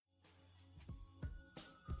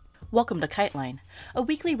Welcome to KiteLine, a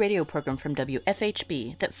weekly radio program from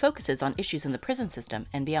WFHB that focuses on issues in the prison system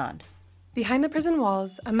and beyond. Behind the prison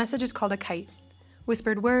walls, a message is called a kite.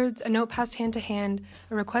 Whispered words, a note passed hand to hand,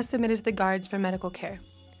 a request submitted to the guards for medical care.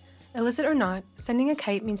 Illicit or not, sending a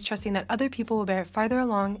kite means trusting that other people will bear it farther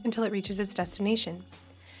along until it reaches its destination.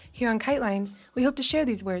 Here on KiteLine, we hope to share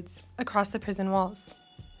these words across the prison walls.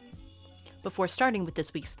 Before starting with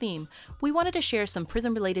this week's theme, we wanted to share some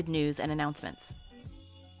prison-related news and announcements.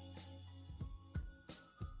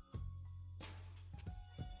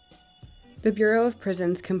 The Bureau of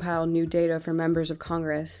Prisons compiled new data for members of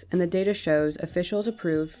Congress, and the data shows officials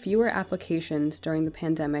approved fewer applications during the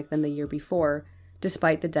pandemic than the year before,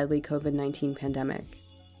 despite the deadly COVID-19 pandemic.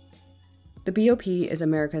 The BOP is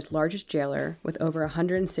America's largest jailer, with over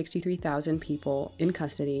 163,000 people in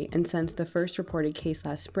custody, and since the first reported case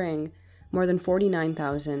last spring, more than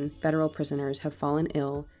 49,000 federal prisoners have fallen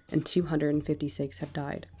ill and 256 have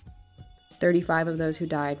died. 35 of those who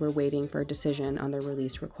died were waiting for a decision on their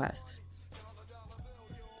release requests.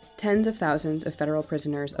 Tens of thousands of federal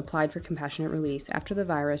prisoners applied for compassionate release after the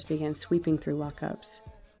virus began sweeping through lockups.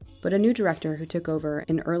 But a new director who took over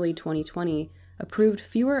in early 2020 approved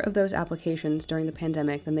fewer of those applications during the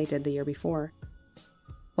pandemic than they did the year before.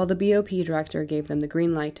 While the BOP director gave them the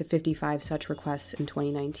green light to 55 such requests in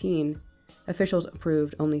 2019, officials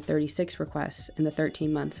approved only 36 requests in the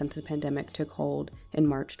 13 months since the pandemic took hold in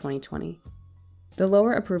March 2020. The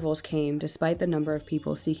lower approvals came despite the number of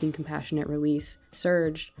people seeking compassionate release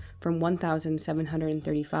surged from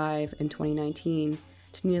 1,735 in 2019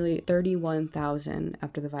 to nearly 31,000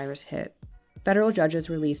 after the virus hit. Federal judges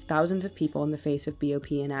released thousands of people in the face of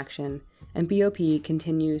BOP inaction, and BOP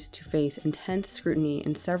continues to face intense scrutiny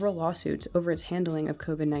in several lawsuits over its handling of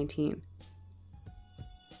COVID-19.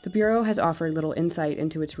 The Bureau has offered little insight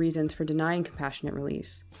into its reasons for denying compassionate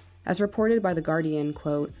release. As reported by The Guardian,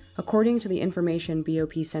 quote, according to the information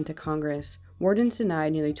BOP sent to Congress, wardens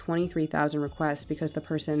denied nearly 23,000 requests because the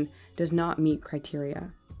person does not meet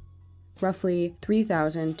criteria. Roughly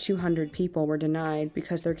 3,200 people were denied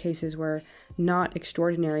because their cases were not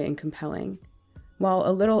extraordinary and compelling, while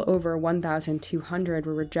a little over 1,200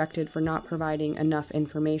 were rejected for not providing enough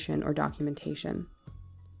information or documentation.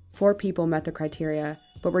 4 people met the criteria,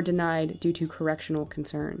 but were denied due to correctional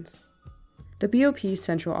concerns. The BOP's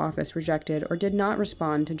central office rejected or did not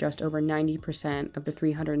respond to just over 90% of the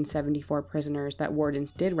 374 prisoners that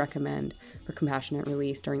wardens did recommend for compassionate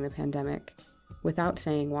release during the pandemic, without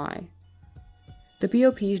saying why. The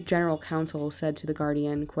BOP's general counsel said to The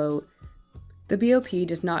Guardian, quote, the BOP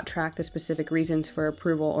does not track the specific reasons for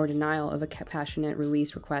approval or denial of a compassionate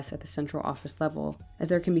release request at the central office level, as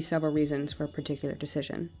there can be several reasons for a particular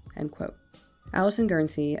decision, end quote. Allison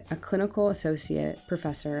Guernsey, a clinical associate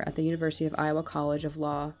professor at the University of Iowa College of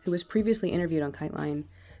Law, who was previously interviewed on KiteLine,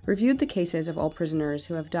 reviewed the cases of all prisoners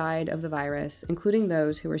who have died of the virus, including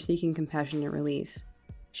those who were seeking compassionate release.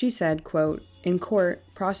 She said, quote, in court,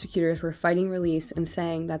 prosecutors were fighting release and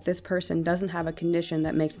saying that this person doesn't have a condition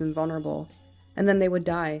that makes them vulnerable, and then they would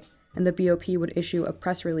die, and the BOP would issue a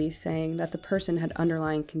press release saying that the person had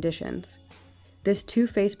underlying conditions. This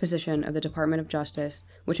two-faced position of the Department of Justice,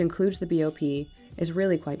 which includes the BOP, is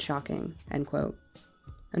really quite shocking, end quote.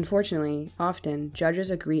 Unfortunately, often, judges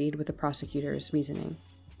agreed with the prosecutor's reasoning.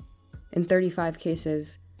 In 35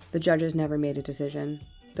 cases, the judges never made a decision.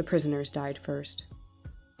 The prisoners died first.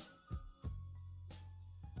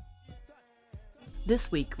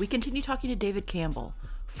 This week, we continue talking to David Campbell,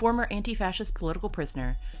 former anti-fascist political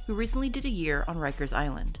prisoner who recently did a year on Rikers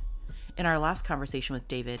Island. In our last conversation with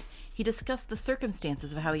David, he discussed the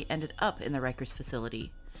circumstances of how he ended up in the Rikers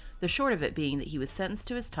facility, the short of it being that he was sentenced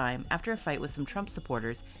to his time after a fight with some Trump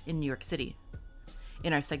supporters in New York City.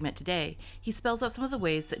 In our segment today, he spells out some of the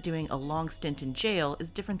ways that doing a long stint in jail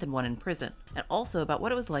is different than one in prison, and also about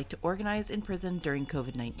what it was like to organize in prison during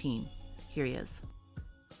COVID-19. Here he is.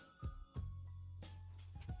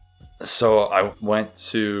 So I went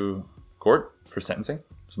to court for sentencing.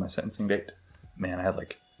 It was my sentencing date. Man, I had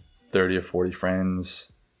like 30 or 40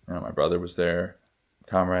 friends. My brother was there,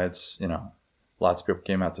 comrades, lots of people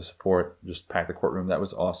came out to support, just packed the courtroom. That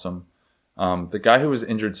was awesome. The guy who was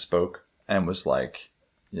injured spoke and was like,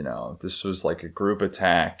 this was like a group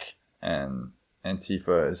attack and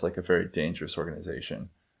Antifa is like a very dangerous organization.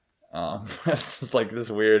 It's just like this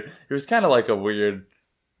weird, he was kind of like a weird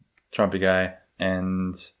Trumpy guy.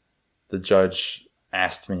 And the judge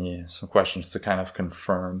asked me some questions to kind of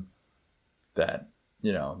confirm that,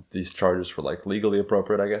 these charges were like legally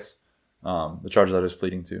appropriate, I guess. The charges I was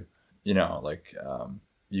pleading to,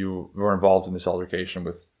 you were involved in this altercation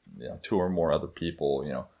with 2 or more other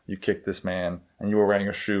people, you kicked this man and you were wearing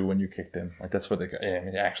a shoe when you kicked him. Like that's what they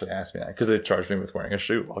actually asked me that because they charged me with wearing a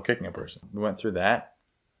shoe while kicking a person. We went through that.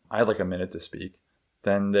 I had like a minute to speak.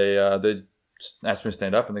 Then they asked me to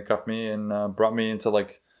stand up and they cuffed me and brought me into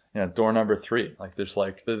like, door number 3. Like there's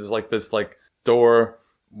this door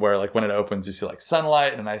where like when it opens you see like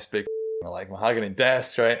sunlight and a nice big like mahogany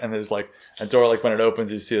desk, right? And there's like a door like when it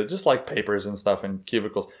opens you see just like papers and stuff and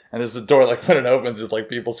cubicles, and there's a door like when it opens there's like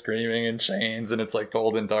people screaming in chains and it's like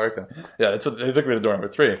cold and dark. And they took me to door number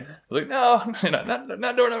 3. I was like, no,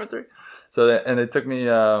 not door number 3. So they took me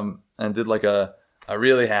and did like a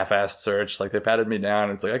really half-assed search. Like they patted me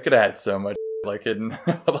down. It's like I could have had so much like hidden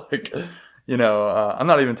like I'm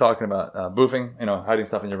not even talking about boofing, hiding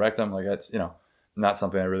stuff in your rectum. Like that's not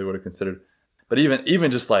something I really would have considered. But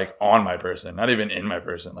even just like on my person, not even in my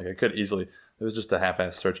person, like I could easily, it was just a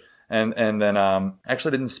half-assed search. And then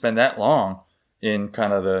actually didn't spend that long in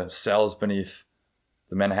kind of the cells beneath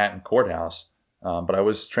the Manhattan courthouse. But I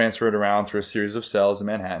was transferred around through a series of cells in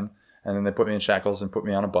Manhattan. And then they put me in shackles and put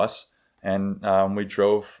me on a bus. And we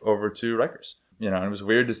drove over to Rikers. And it was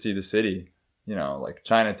weird to see the city, like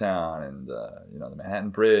Chinatown and, the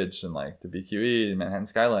Manhattan Bridge and like the BQE, the Manhattan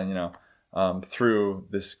skyline, through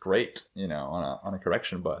this grate, on a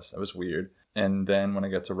correction bus. That was weird. And then when I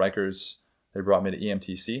got to Rikers, they brought me to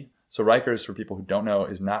EMTC. So Rikers, for people who don't know,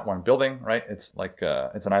 is not one building, right? It's like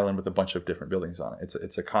it's an island with a bunch of different buildings on it.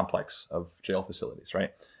 It's a complex of jail facilities,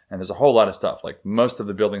 right? And there's a whole lot of stuff. Like most of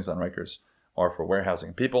the buildings on Rikers are for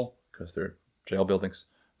warehousing people because they're jail buildings.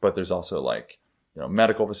 But there's also like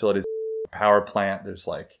medical facilities, power plant. There's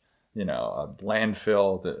like a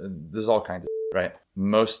landfill. There's all kinds of right.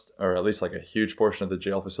 Most, or at least like a huge portion of the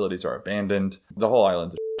jail facilities are abandoned. The whole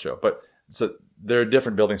island's a show. But so there are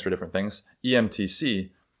different buildings for different things. EMTC,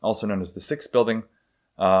 also known as the 6th building,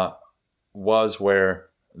 was where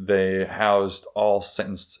they housed all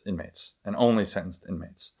sentenced inmates and only sentenced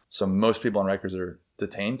inmates. So most people on Rikers are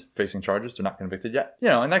detained, facing charges. They're not convicted yet.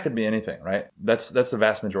 And that could be anything, right? That's the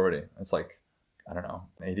vast majority. It's like, I don't know,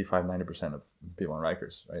 85, 90% of people on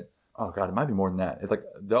Rikers, right? Oh God, it might be more than that. It's like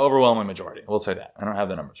the overwhelming majority, we'll say that. I don't have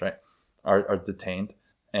the numbers, right? Are detained.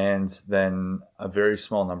 And then a very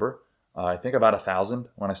small number, I think about 1,000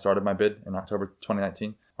 when I started my bid in October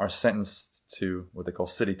 2019, are sentenced to what they call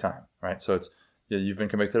city time, right? So it's, you've been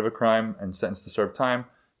convicted of a crime and sentenced to serve time.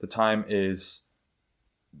 The time is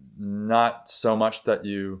not so much that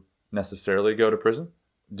you necessarily go to prison.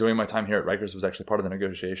 Doing my time here at Rikers was actually part of the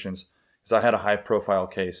negotiations because I had a high profile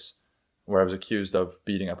case where I was accused of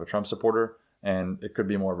beating up a Trump supporter, and it could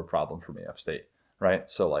be more of a problem for me upstate, right?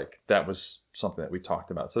 So like that was something that we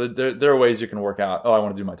talked about. So there are ways you can work out, I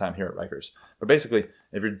want to do my time here at Rikers. But basically,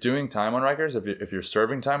 if you're doing time on Rikers, if you're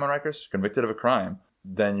serving time on Rikers, convicted of a crime,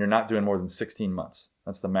 then you're not doing more than 16 months.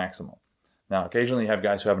 That's the maximum. Now, occasionally you have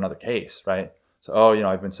guys who have another case, right? So,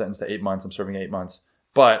 I've been sentenced to 8 months, I'm serving 8 months,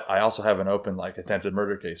 but I also have an open like attempted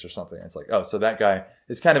murder case or something. It's like, so that guy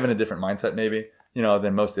is kind of in a different mindset maybe,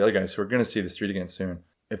 than most of the other guys who are going to see the street again soon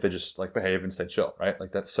if they just like behave and stay chill, right?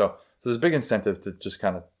 Like that's so there's a big incentive to just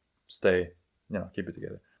kind of stay, keep it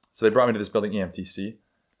together. So they brought me to this building, EMTC,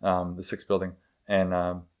 the 6th building,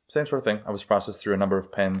 and same sort of thing. I was processed through a number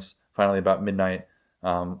of pens. Finally, about midnight,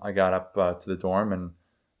 I got up to the dorm and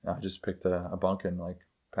I just picked a bunk and like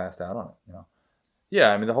passed out on it,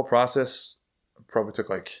 Yeah, I mean, the whole process probably took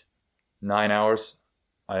like 9 hours.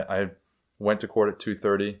 I went to court at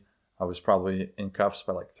 2:30. I was probably in cuffs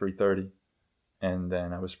by like 3:30. And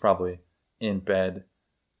then I was probably in bed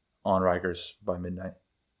on Rikers by midnight.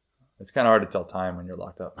 It's kind of hard to tell time when you're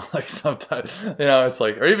locked up. Like sometimes, it's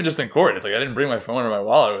like, or even just in court, it's like I didn't bring my phone or my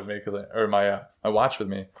wallet with me or my watch with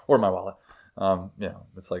me or my wallet.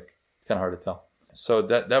 It's like, it's kind of hard to tell. So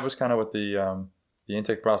that was kind of what the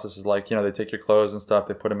intake process is like. They take your clothes and stuff.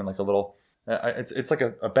 They put them in like a little, it's like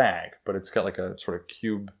a bag, but it's got like a sort of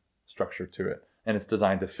cube structure to it. And it's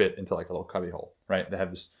designed to fit into like a little cubby hole, right? They have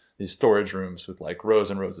these storage rooms with like rows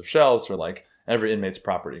and rows of shelves, or like every inmate's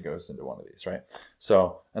property goes into one of these, right?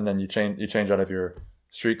 So, and then you change out of your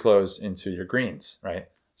street clothes into your greens, right?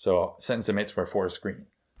 So sentenced inmates wear forest green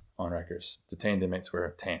on Rikers. Detained inmates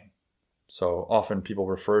wear tan. So often people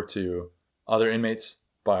refer to other inmates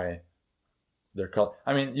by their color.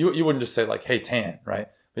 I mean, you wouldn't just say like, hey, tan, right?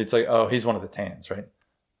 But it's like, oh, he's one of the tans, right?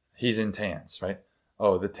 He's in tans, right?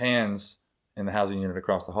 Oh, the tans in the housing unit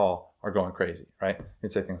across the hall are going crazy, right?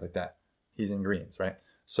 You'd say things like that. He's in greens, right?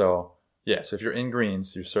 So yeah, so if you're in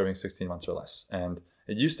greens, you're serving 16 months or less. And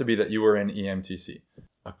it used to be that you were in EMTC.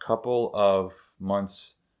 A couple of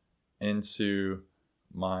months into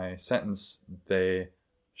my sentence, they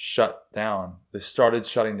started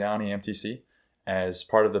shutting down EMTC as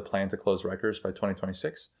part of the plan to close Rikers by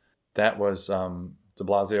 2026. That was de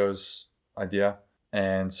Blasio's idea.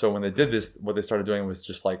 And so when they did this, what they started doing was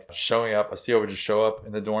just like showing up. A CO would just show up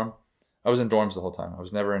in the dorm. I was in dorms the whole time. I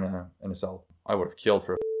was never in a cell. I would have killed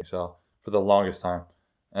for a cell for the longest time.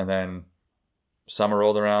 And then summer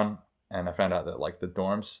rolled around, and I found out that like the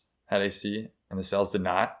dorms had AC and the cells did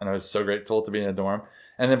not. And I was so grateful to be in a dorm.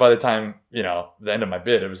 And then by the time, the end of my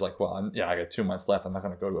bid, it was like, well, I got 2 months left. I'm not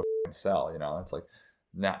going to go to a cell. It's like,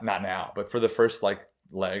 not now. But for the first like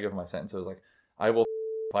leg of my sentence, I was like, I will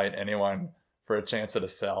fight anyone for a chance at a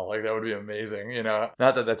cell. Like, that would be amazing. Not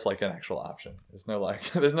that that's like an actual option. There's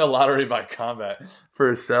no lottery by combat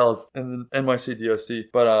for cells in the NYC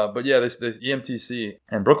DOC. But yeah, the EMTC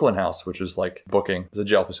and Brooklyn House, which is like booking, is a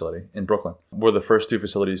jail facility in Brooklyn, were the first 2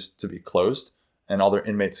 facilities to be closed, and all their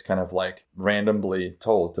inmates kind of like randomly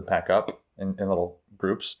told to pack up in little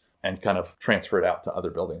groups and kind of transfer it out to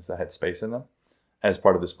other buildings that had space in them as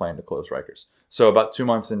part of this plan to close Rikers. So about 2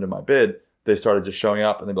 months into my bid, they started just showing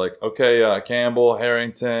up, and they'd be like, okay, Campbell,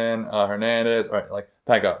 Harrington, Hernandez, all right, like,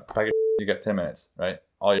 pack up, you got 10 minutes, right?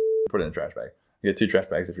 All you put it in a trash bag. You get 2 trash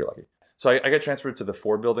bags if you're lucky. So I got transferred to the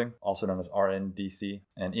 4 building, also known as RNDC,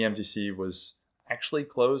 and EMTC was actually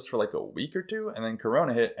closed for like a week or 2, and then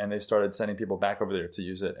Corona hit, and they started sending people back over there to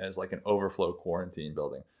use it as like an overflow quarantine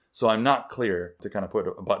building. So I'm not clear, to kind of put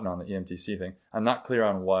a button on the EMTC thing, I'm not clear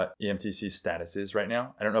on what EMTC's status is right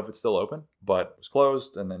now. I don't know if it's still open, but it was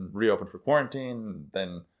closed and then reopened for quarantine.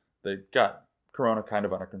 Then they got Corona kind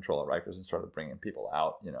of under control at Rikers and started bringing people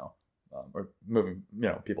out, or moving,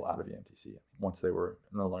 people out of EMTC once they were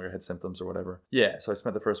no longer had symptoms or whatever. Yeah, so I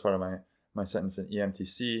spent the first part of my sentence in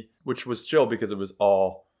EMTC, which was chill because it was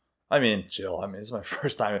all... chill. It's my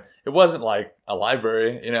first time. It wasn't like a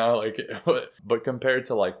library, but compared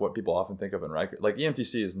to like what people often think of in Rikers, like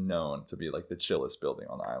EMTC is known to be like the chillest building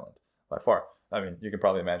on the island by far. You can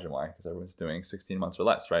probably imagine why, because everyone's doing 16 months or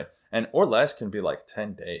less, right? And or less can be like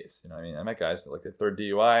 10 days. I met guys like the 3rd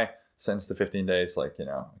DUI, sentenced to 15 days, like,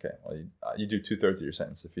 okay, well, you do 2/3 of your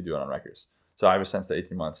sentence if you do it on Rikers. So I was sentenced to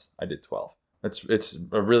 18 months. I did 12. It's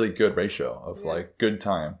a really good ratio of like good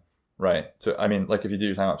time. Right. So, like if you do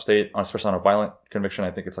your time upstate, especially on a violent conviction, I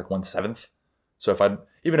think it's like 1/7. So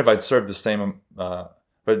even if I'd served the same,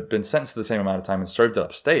 but been sentenced to the same amount of time and served it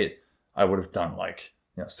upstate, I would have done like,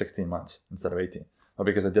 16 months instead of 18. But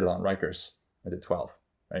because I did it on Rikers, I did 12,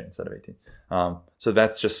 right, instead of 18. So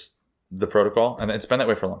that's just the protocol. And it's been that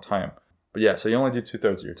way for a long time. But yeah, so you only do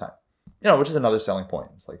 2/3 of your time, which is another selling point.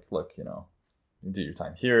 It's like, look, you do your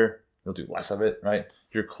time here, you'll do less of it, right?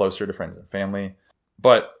 You're closer to friends and family.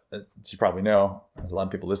 But as you probably know, as a lot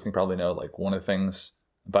of people listening probably know, like one of the things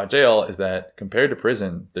about jail is that compared to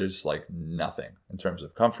prison, there's like nothing in terms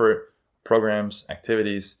of comfort, programs,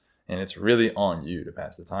 activities, and it's really on you to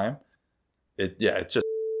pass the time. It's just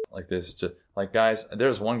like this. Just like, guys,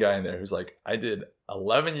 there's one guy in there who's like, I did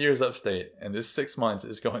 11 years upstate, and this 6 months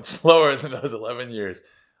is going slower than those 11 years.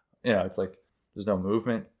 It's like there's no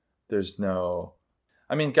movement, there's no...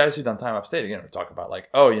 guys who've done time upstate, again, we talk about like,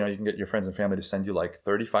 you can get your friends and family to send you like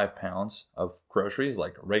 35 pounds of groceries,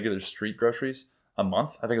 like regular street groceries a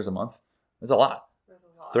month. I think it was a month. It's a lot.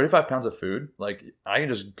 35 pounds of food. Like, I can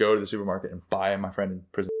just go to the supermarket and buy my friend in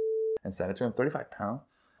prison and send it to him. 35 pounds.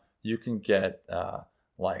 You can get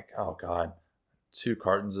 2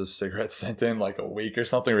 cartons of cigarettes sent in like a week or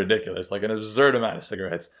something ridiculous, like an absurd amount of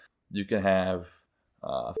cigarettes. You can have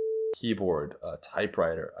a keyboard, a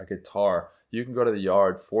typewriter, a guitar. You can go to the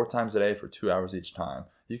yard 4 times a day for 2 hours each time.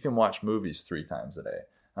 You can watch movies 3 times a day.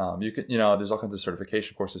 You can, there's all kinds of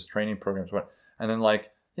certification courses, training programs. And then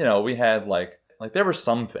we had like there were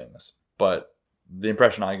some things, but the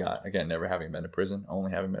impression I got, again, never having been to prison,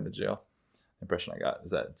 only having been to jail, the impression I got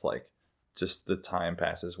is that it's like just the time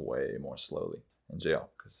passes way more slowly in jail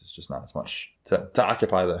because there's just not as much to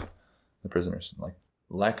occupy the prisoners. Like,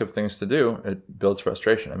 lack of things to do, it builds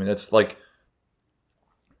frustration. It's like,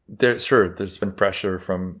 there's been pressure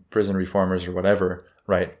from prison reformers or whatever,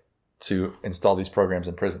 right, to install these programs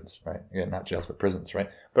in prisons, right? Again, not jails, but prisons, right?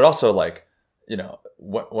 But also, like,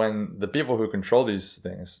 when the people who control these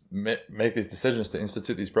things make these decisions to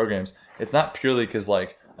institute these programs, it's not purely because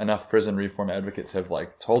like enough prison reform advocates have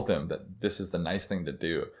like told them that this is the nice thing to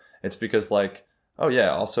do. It's because like, oh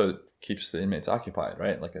yeah, also keeps the inmates occupied,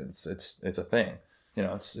 right? Like it's a thing,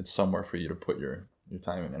 it's somewhere for you to put your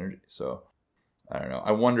time and energy. So I don't know.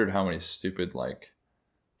 I wondered how many stupid like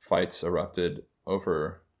fights erupted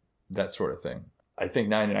over that sort of thing. I think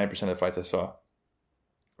 99% of the fights I saw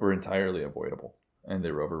were entirely avoidable, and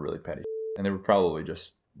they were over really petty, and they were probably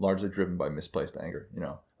just largely driven by misplaced anger.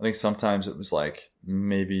 I think sometimes it was like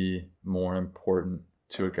maybe more important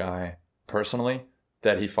to a guy personally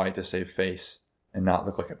that he fight to save face and not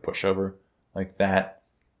look like a pushover like that.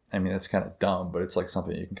 I mean, that's kind of dumb, but it's like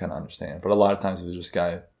something you can kind of understand. But a lot of times it was just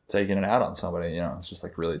guy taking it out on somebody, it's just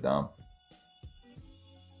like really dumb.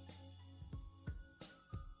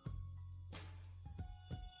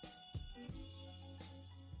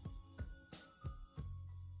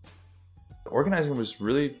 Organizing was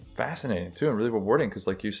really fascinating too, and really rewarding, because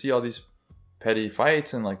like you see all these petty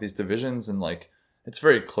fights and like these divisions, and like it's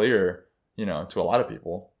very clear, to a lot of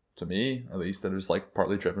people, to me at least, that it was like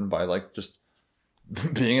partly driven by like just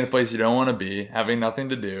being in a place you don't want to be, having nothing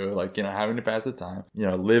to do, like, having to pass the time,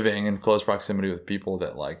 living in close proximity with people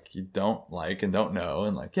that like you don't like and don't know,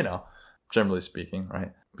 and like, generally speaking,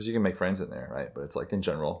 right? Because you can make friends in there, right? But it's like in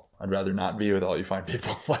general, I'd rather not be with all you find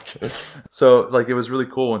people. Like, so like it was really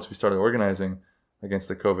cool once we started organizing against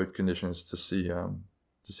the COVID conditions to see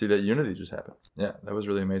that unity just happen. Yeah, that was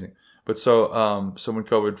really amazing. But so when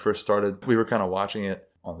COVID first started, we were kind of watching it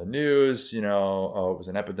on the news, it was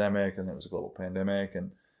an epidemic, and it was a global pandemic,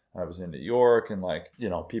 and I was in New York, and like,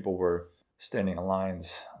 people were standing in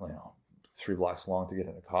lines, 3 blocks long to get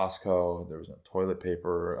into Costco. There was no toilet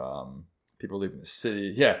paper. People leaving the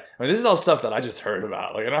city. Yeah, I mean, this is all stuff that I just heard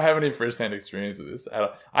about. Like, I don't have any firsthand experience of this.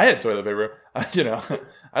 I had toilet paper.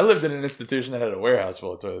 I lived in an institution that had a warehouse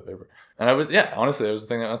full of toilet paper, and honestly, it was the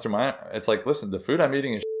thing that went through my. It's like, listen, the food I'm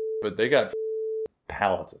eating is, but they got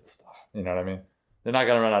pallets of this stuff. You know what I mean? They're not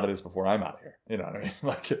gonna run out of this before I'm out of here. You know what I mean?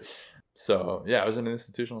 Like, so yeah, I was in an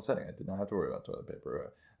institutional setting. I did not have to worry about toilet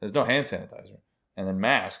paper. There's no hand sanitizer, and then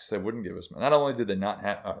masks. They wouldn't give us. Not only did they not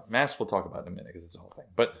have masks, we'll talk about in a minute because it's a whole thing,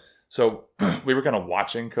 but. So we were kind of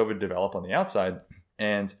watching COVID develop on the outside.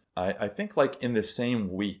 And I think like in the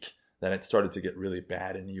same week that it started to get really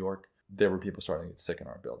bad in New York, there were people starting to get sick in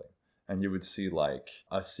our building. And you would see like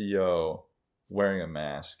a CO wearing a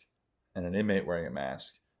mask and an inmate wearing a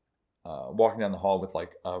mask, walking down the hall with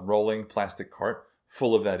like a rolling plastic cart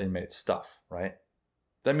full of that inmate's stuff, right?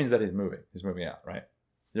 That means that he's moving out, right?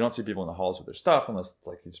 You don't see people in the halls with their stuff unless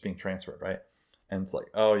like he's being transferred, right? And it's like,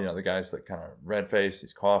 oh, the guy's like kind of red-faced,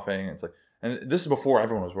 he's coughing. And it's like, and this is before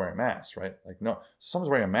everyone was wearing masks, right? Like, no, if someone's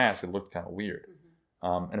wearing a mask, it looked kind of weird.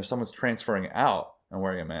 And if someone's transferring out and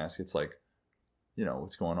wearing a mask, it's like,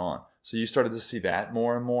 what's going on? So you started to see that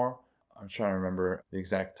more and more. I'm trying to remember the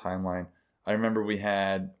exact timeline. I remember we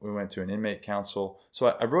went to an inmate council. So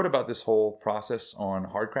I wrote about this whole process on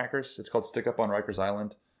Hardcrackers. It's called Stick Up on Rikers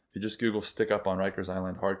Island. If you just Google Stick Up on Rikers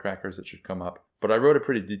Island Hardcrackers, it should come up. But I wrote a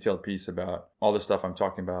pretty detailed piece about all the stuff I'm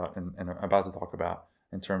talking about and I'm about to talk about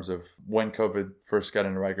in terms of when COVID first got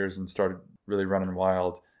into Rikers and started really running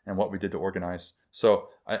wild and what we did to organize. So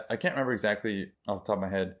I can't remember exactly off the top of my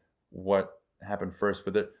head what happened first,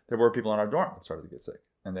 but there were people in our dorm that started to get sick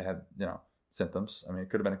and they had, symptoms. I mean, it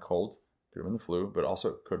could have been a cold, could have been the flu, but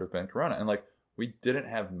also could have been corona. And like, we didn't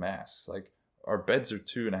have masks. Like, our beds are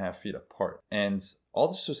 2.5 feet apart. And all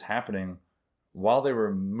this was happening while they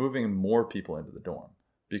were moving more people into the dorm,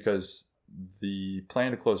 because the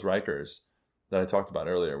plan to close Rikers that I talked about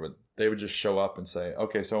earlier, they would just show up and say,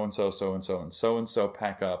 okay, so-and-so, so-and-so, and so-and-so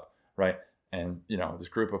pack up, right? And, this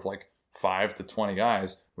group of like 5 to 20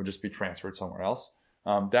 guys would just be transferred somewhere else.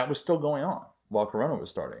 That was still going on while Corona was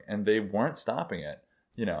starting, and they weren't stopping it,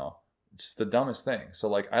 just the dumbest thing. So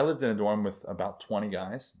like, I lived in a dorm with about 20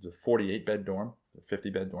 guys, it was a 48-bed dorm, a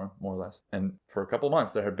 50-bed dorm, more or less. And for a couple of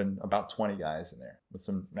months, there had been about 20 guys in there with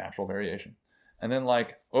some natural variation. And then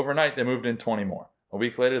like overnight, they moved in 20 more. A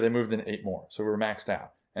week later, they moved in 8 more. So we were maxed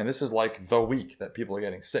out. And this is like the week that people are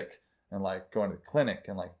getting sick and like going to the clinic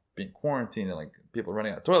and like being quarantined and like people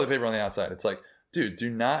running out of toilet paper on the outside. It's like, dude, do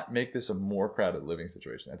not make this a more crowded living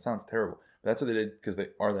situation. That sounds terrible. But that's what they did because they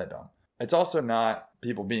are that dumb. It's also not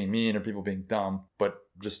people being mean or people being dumb, but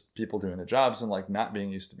just people doing their jobs and like not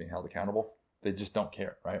being used to being held accountable. They just don't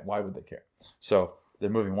care, right? Why would they care? So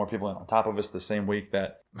they're moving more people in on top of us the same week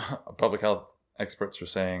that public health experts are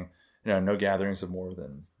saying, no gatherings of more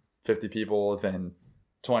than 50 people, then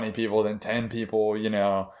 20 people, then 10 people,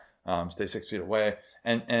 stay 6 feet away.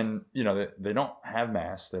 And they don't have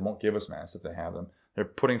masks. They won't give us masks if they have them. They're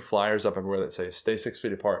putting flyers up everywhere that say, stay 6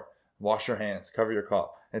 feet apart, wash your hands, cover your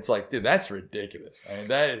cough. It's like, dude, that's ridiculous. I mean,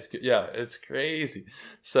 it's crazy.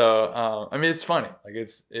 So, it's funny. Like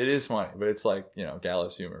it is funny, but it's like,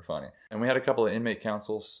 gallows humor funny. And we had a couple of inmate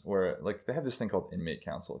councils where like they have this thing called inmate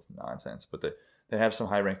council. It's nonsense, but they have some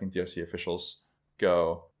high ranking DOC officials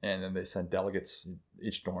go and then they send delegates,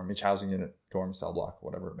 each housing unit, dorm, cell block,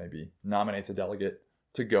 whatever it may be, nominates a delegate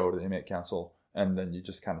to go to the inmate council. And then you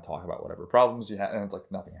just kind of talk about whatever problems you have. And it's like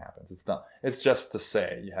nothing happens. It's just to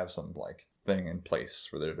say you have some like thing in place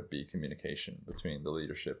for there to be communication between the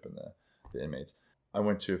leadership and the inmates. I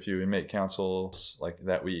went to a few inmate councils like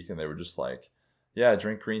that week and they were just like, yeah,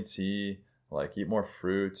 drink green tea, like eat more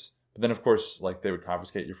fruits. But then of course, like they would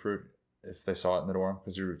confiscate your fruit if they saw it in the dorm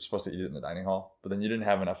because you were supposed to eat it in the dining hall. But then you didn't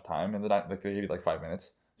have enough time in the like they gave you like 5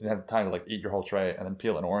 minutes. You didn't have time to like eat your whole tray and then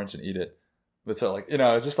peel an orange and eat it. But so like,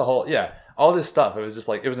 it's just the whole, all this stuff. It was just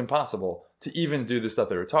like, it was impossible to even do the stuff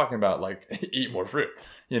they were talking about, like eat more fruit,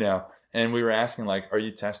 And we were asking like, are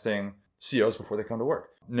you testing COs before they come to work?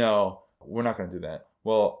 No, we're not going to do that.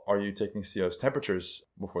 Well, are you taking COs temperatures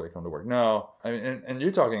before they come to work? No. I mean, and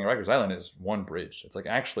you're talking Rikers Island is one bridge. It's like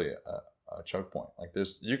actually a choke point. Like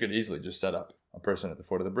you could easily just set up a person at the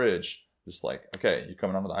foot of the bridge, just like, okay, you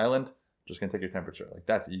coming onto the island, just going to take your temperature. Like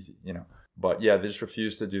that's easy, But yeah, they just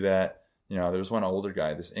refused to do that. There was one older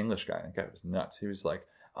guy, this English guy. That guy was nuts. He was like,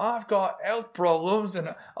 I've got health problems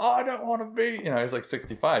and I don't want to be, he's like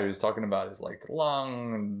 65. He was talking about his like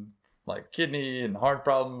lung and like kidney and heart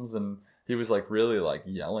problems. And he was like really like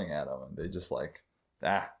yelling at them. And they just like,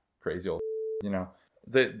 crazy old,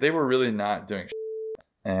 they were really not doing shit.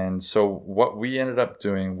 And so what we ended up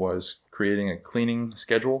doing was creating a cleaning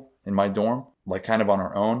schedule in my dorm, like kind of on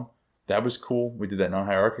our own. That was cool. We did that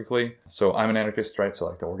non-hierarchically. So I'm an anarchist, right? So I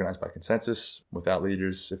like to organize by consensus without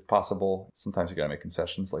leaders if possible. Sometimes you got to make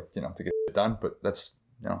concessions like, to get it done, but that's,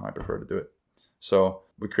 I prefer to do it. So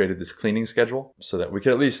we created this cleaning schedule so that we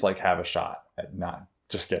could at least like have a shot at not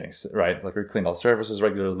just getting, right? Like we cleaned all the surfaces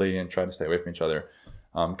regularly and tried to stay away from each other.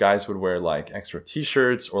 Guys would wear like extra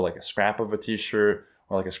t-shirts or like a scrap of a t-shirt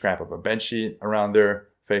or like a scrap of a bed sheet around their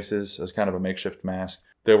faces as kind of a makeshift mask.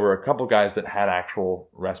 There were a couple guys that had actual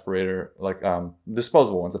respirator, like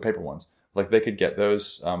disposable ones, the paper ones. Like they could get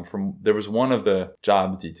those there was one of the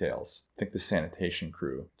job details, I think the sanitation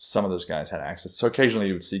crew. Some of those guys had access. So occasionally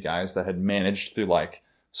you would see guys that had managed through like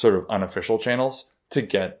sort of unofficial channels to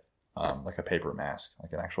get like a paper mask,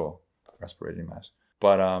 like an actual respirating mask.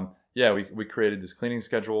 But we created this cleaning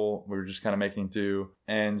schedule. We were just kind of making do.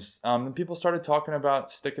 And then people started talking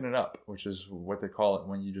about sticking it up, which is what they call it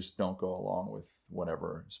when you just don't go along with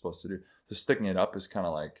whatever you're supposed to do. So sticking it up is kind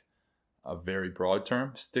of like a very broad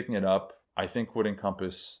term. Sticking it up, I think, would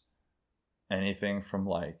encompass anything from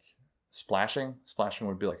like splashing. Splashing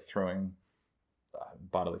would be like throwing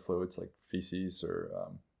bodily fluids like feces or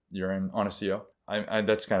urine on a CO.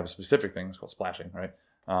 That's kind of a specific thing. It's called splashing, right?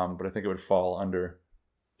 But I think it would fall under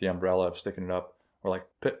the umbrella of sticking it up. Or like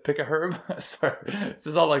pick a herb. Sorry, this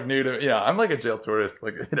is all like new to me. I'm like a jail tourist.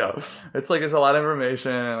 Like it's like it's a lot of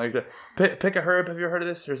information and like pick a herb. Have you ever heard of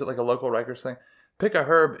this? Or is it like a local Rikers thing? Pick a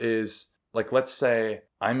herb is like, let's say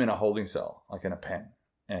I'm in a holding cell, like in a pen,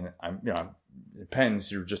 and I'm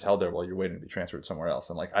pens. You're just held there while you're waiting to be transferred somewhere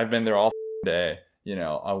else. And like I've been there all day.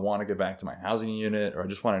 I want to get back to my housing unit, or I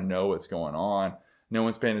just want to know what's going on. No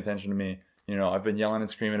one's paying attention to me. I've been yelling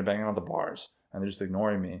and screaming and banging on the bars, and they're just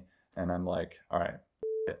ignoring me. And I'm like, all right,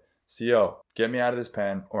 CO, get me out of this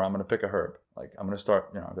pen, or I'm going to pick a herb. Like, I'm going to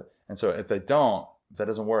start, And so if that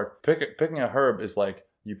doesn't work, picking a herb is like,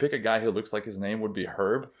 you pick a guy who looks like his name would be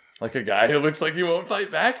Herb, like a guy who looks like he won't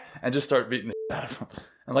fight back, and just start beating the shit out of him.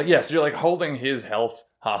 And like, so you're like holding his health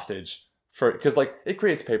hostage because like it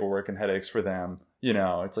creates paperwork and headaches for them.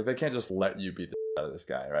 It's like they can't just let you beat the shit out of this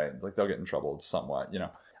guy, right? Like they'll get in trouble somewhat,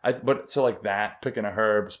 But so like that, picking a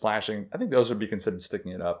herb, splashing, I think those would be considered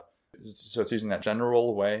sticking it up. So it's using that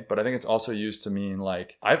general way, but I think it's also used to mean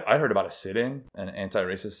like I heard about a sit-in, an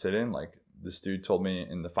anti-racist sit-in. Like this dude told me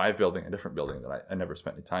in the 5 building, a different building that I never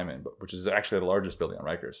spent any time in, but which is actually the largest building on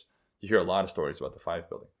Rikers. You hear a lot of stories about the 5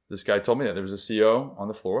 building. This guy told me that there was a CO on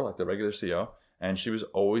the floor, like the regular CO, and she was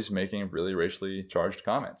always making really racially charged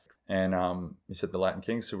comments. And he said the Latin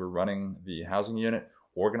Kings who were running the housing unit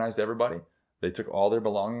organized everybody. They took all their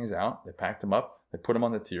belongings out, they packed them up, they put them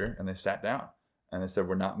on the tier, and they sat down. And they said,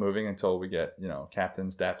 we're not moving until we get,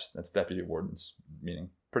 captains, DEPs, that's deputy wardens, meaning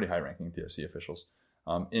pretty high-ranking DOC officials,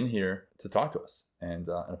 in here to talk to us. And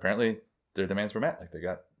apparently their demands were met. Like they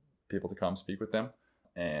got people to come speak with them,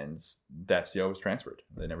 and that CO was transferred.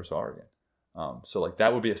 They never saw her again. So like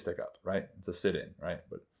that would be a stick-up, right? It's a sit-in, right?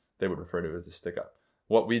 But they would refer to it as a stick-up.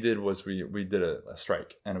 What we did was we did a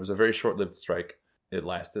strike, and it was a very short-lived strike. It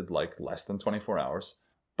lasted like less than 24 hours.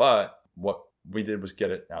 But what we did was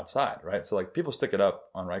get it outside, right? So like people stick it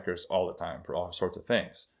up on Rikers all the time for all sorts of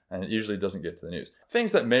things, and it usually doesn't get to the news.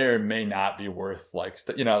 Things that may or may not be worth like,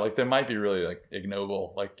 like they might be really like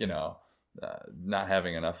ignoble, like, not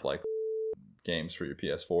having enough like games for your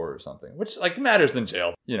PS4 or something, which like matters in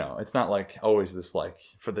jail. It's not like always this like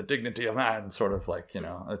for the dignity of man sort of like,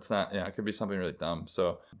 it's not, it could be something really dumb.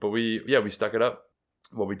 So, but we stuck it up.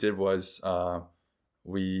 What we did was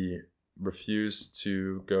we refused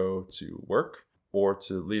to go to work or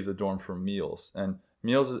to leave the dorm for meals. And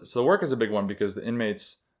meals, so work is a big one because the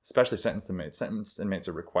inmates, especially sentenced inmates. Sentenced inmates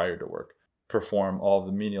are required to work, perform all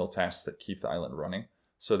the menial tasks that keep the island running.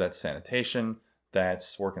 So that's sanitation,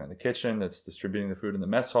 that's working in the kitchen, that's distributing the food in the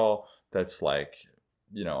mess hall, that's like,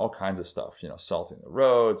 all kinds of stuff, salting the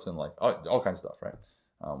roads and like all kinds of stuff, right?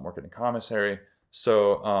 Working in commissary.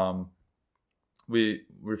 So we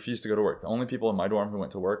refused to go to work. The only people in my dorm who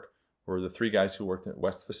went to work were the 3 guys who worked at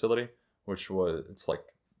West facility, which it's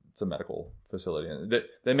a medical facility. And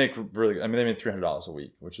they make they made $300 a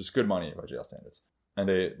week, which is good money by jail standards. And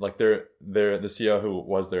they the CO who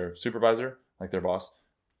was their supervisor, like their boss,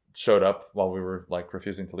 showed up while we were like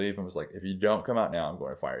refusing to leave and was like, if you don't come out now, I'm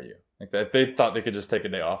going to fire you. Like they thought they could just take a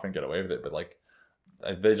day off and get away with it, but like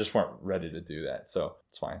they just weren't ready to do that. So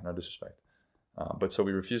it's fine, no disrespect. But so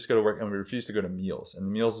we refused to go to work and we refused to go to meals.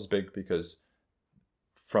 And meals is big because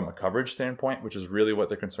from a coverage standpoint, which is really what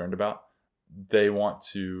they're concerned about, they want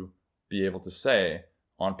to be able to say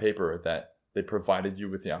on paper that they provided you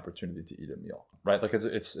with the opportunity to eat a meal, right? Like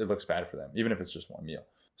it looks bad for them, even if it's just one meal.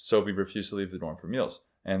 So we refused to leave the dorm for meals.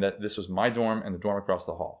 And that this was my dorm and the dorm across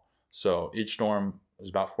the hall. So each dorm was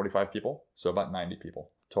about 45 people, so about 90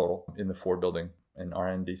 people total in the 4 building in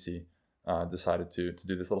RNDC decided to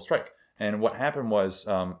do this little strike. And what happened was,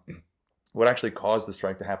 what actually caused the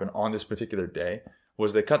strike to happen on this particular day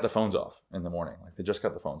was they cut the phones off in the morning. Like they just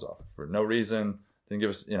cut the phones off for no reason. Didn't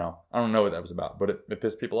give us, I don't know what that was about, but it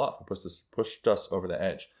pissed people off. It pushed us over the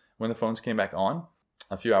edge. When the phones came back on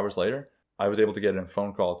a few hours later, I was able to get a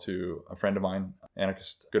phone call to a friend of mine,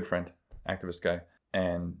 anarchist, good friend, activist guy,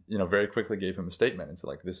 and very quickly gave him a statement and said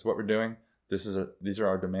like, this is what we're doing. These are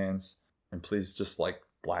our demands, and please just like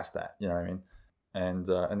blast that. You know what I mean?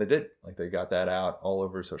 And they did. Like they got that out all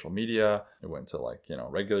over social media. It went to like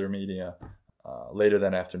regular media. Later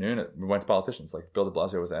that afternoon, we went to politicians. Like Bill de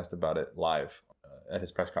Blasio was asked about it live at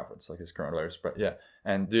his press conference, like his coronavirus. Yeah,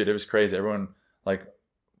 and dude, it was crazy. Everyone like.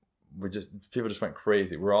 People just went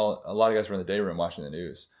crazy. A lot of guys were in the day room watching the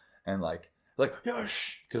news and like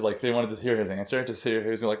yes, because like they wanted to hear his answer, to see he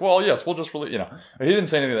was like, well, yes, we'll just release, But he didn't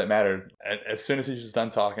say anything that mattered. As soon as he was done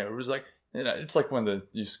talking, it was like, it's like when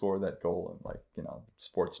you score that goal in like,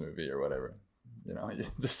 sports movie or whatever, you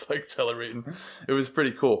just like celebrating. It was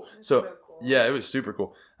pretty cool. So cool. Yeah, it was super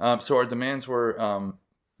cool. So our demands were,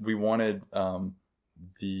 we wanted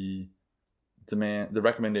the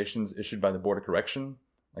recommendations issued by the Board of Correction.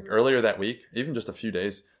 Like earlier that week, even just a few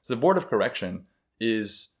days. So the Board of Correction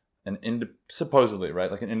is supposedly, right,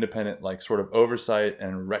 like an independent, like sort of oversight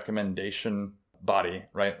and recommendation body,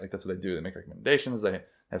 right? Like that's what they do. They make recommendations. They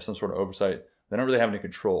have some sort of oversight. They don't really have any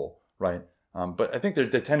control, right? But I think they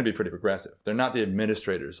tend to be pretty progressive. They're not the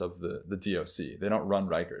administrators of the DOC. They don't run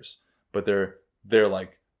Rikers, but they're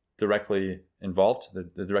like directly involved.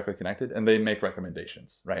 They're directly connected, and they make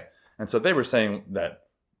recommendations, right? And so they were saying that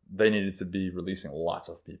they needed to be releasing lots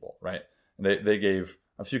of people, right? And they gave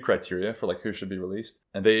a few criteria for like who should be released.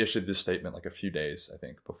 And they issued this statement like a few days, I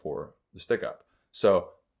think, before the stick up. So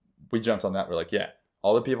we jumped on that. We're like, yeah,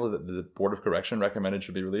 all the people that the Board of Correction recommended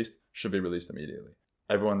should be released immediately.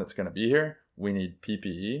 Everyone that's going to be here, we need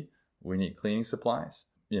PPE, we need cleaning supplies.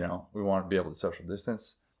 We want to be able to social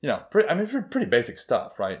distance. Pretty basic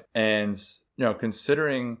stuff, right? And,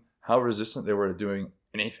 considering how resistant they were to doing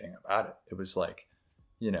anything about it, it was like,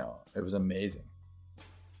 it was amazing.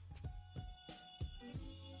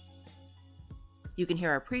 You can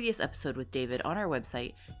hear our previous episode with David on our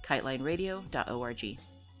website, kitelineradio.org.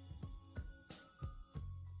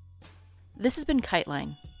 This has been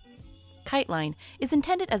KiteLine. KiteLine is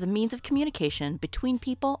intended as a means of communication between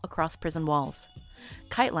people across prison walls.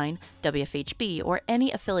 KiteLine, WFHB, or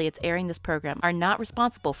any affiliates airing this program are not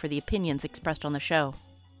responsible for the opinions expressed on the show.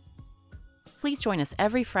 Please join us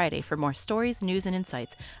every Friday for more stories, news, and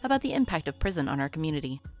insights about the impact of prison on our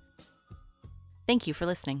community. Thank you for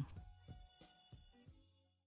listening.